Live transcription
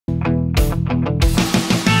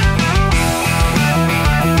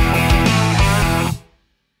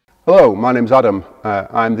Hello, my name's Adam.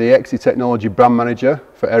 I'm the EXE Technology Brand Manager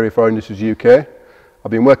for Area 4 Industries UK.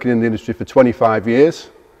 I've been working in the industry for 25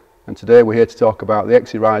 years and today we're here to talk about the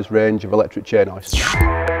EXE Rise range of electric chain hoists.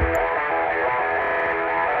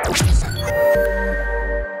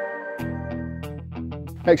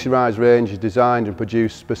 EXE Rise range is designed and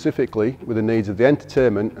produced specifically with the needs of the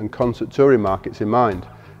entertainment and concert touring markets in mind,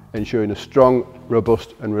 ensuring a strong,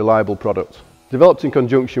 robust and reliable product. Developed in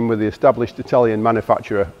conjunction with the established Italian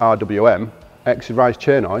manufacturer RWM, EXE Rise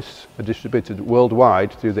chain hoists are distributed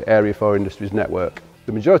worldwide through the Area 4 Industries network.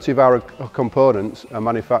 The majority of our components are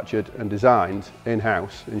manufactured and designed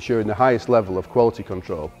in-house, ensuring the highest level of quality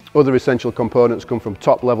control. Other essential components come from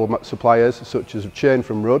top-level suppliers such as chain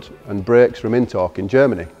from Rudd and brakes from Intorq in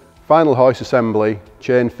Germany. Final hoist assembly,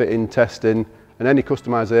 chain fitting, testing and any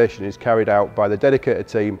customisation is carried out by the dedicated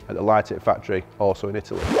team at the Lighted factory, also in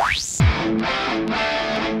Italy.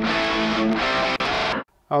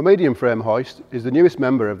 Our medium frame hoist is the newest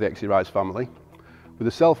member of the EXE Rise family. With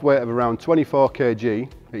a self-weight of around 24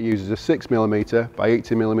 kg, it uses a 6mm by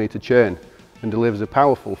 80mm chain and delivers a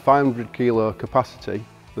powerful 500 kg capacity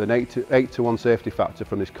with an 8 to 1 safety factor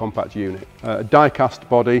from this compact unit. A die-cast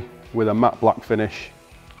body with a matte black finish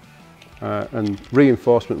and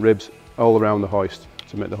reinforcement ribs all around the hoist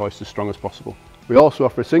to make the hoist as strong as possible. We also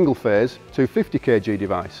offer a single phase 250 kg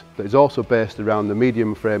device that is also based around the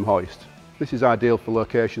medium frame hoist. This is ideal for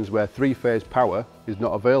locations where three-phase power is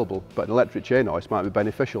not available, but an electric chain hoist might be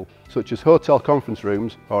beneficial, such as hotel conference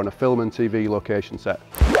rooms or on a film and TV location set.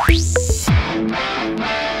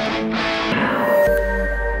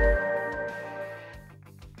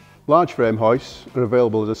 Large frame hoists are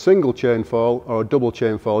available as a single chain fall or a double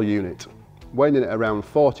chain fall unit. Weighing in at around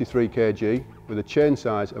 43 kg with a chain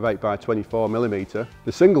size of 8 by 24mm,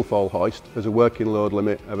 the single fall hoist has a working load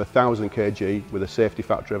limit of 1000 kg with a safety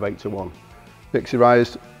factor of 8 to 1. The EXE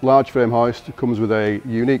Rise large frame hoist comes with a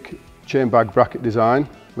unique chain bag bracket design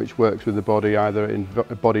which works with the body either in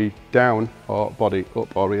body down or body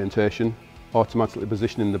up orientation, automatically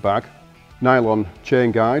positioning the bag. Nylon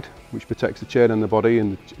chain guide which protects the chain and the body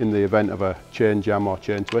in the event of a chain jam or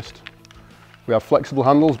chain twist. We have flexible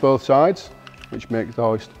handles both sides which make the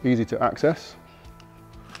hoist easy to access,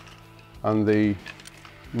 and the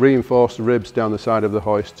reinforced ribs down the side of the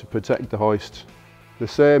hoist to protect the hoist. The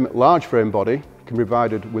same large frame body can be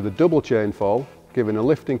provided with a double chain fall, giving a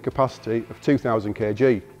lifting capacity of 2000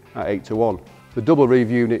 kg at 8 to 1. The double reeve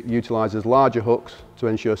unit utilises larger hooks to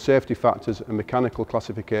ensure safety factors and mechanical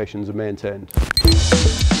classifications are maintained.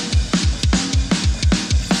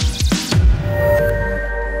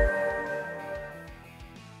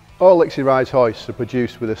 All EXE Rise hoists are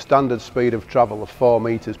produced with a standard speed of travel of 4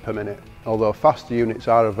 metres per minute, although faster units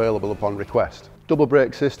are available upon request. Double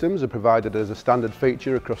brake systems are provided as a standard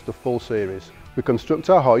feature across the full series. We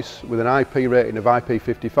construct our hoists with an IP rating of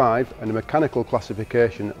IP55 and a mechanical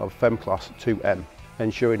classification of FEM Class 2M,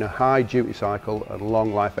 ensuring a high duty cycle and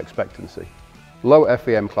long life expectancy. Low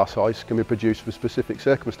FEM class hoists can be produced for specific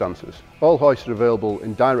circumstances. All hoists are available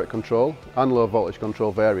in direct control and low voltage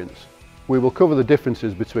control variants. We will cover the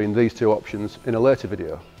differences between these two options in a later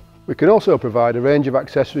video. We can also provide a range of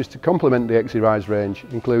accessories to complement the EXE Rise range,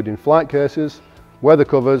 including flight cases, weather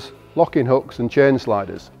covers, locking hooks and chain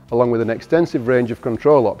sliders, along with an extensive range of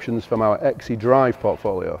control options from our EXE Drive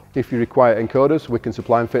portfolio. If you require encoders, we can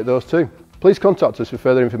supply and fit those too. Please contact us for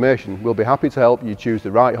further information. We'll be happy to help you choose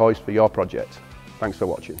the right hoist for your project. Thanks for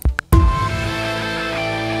watching.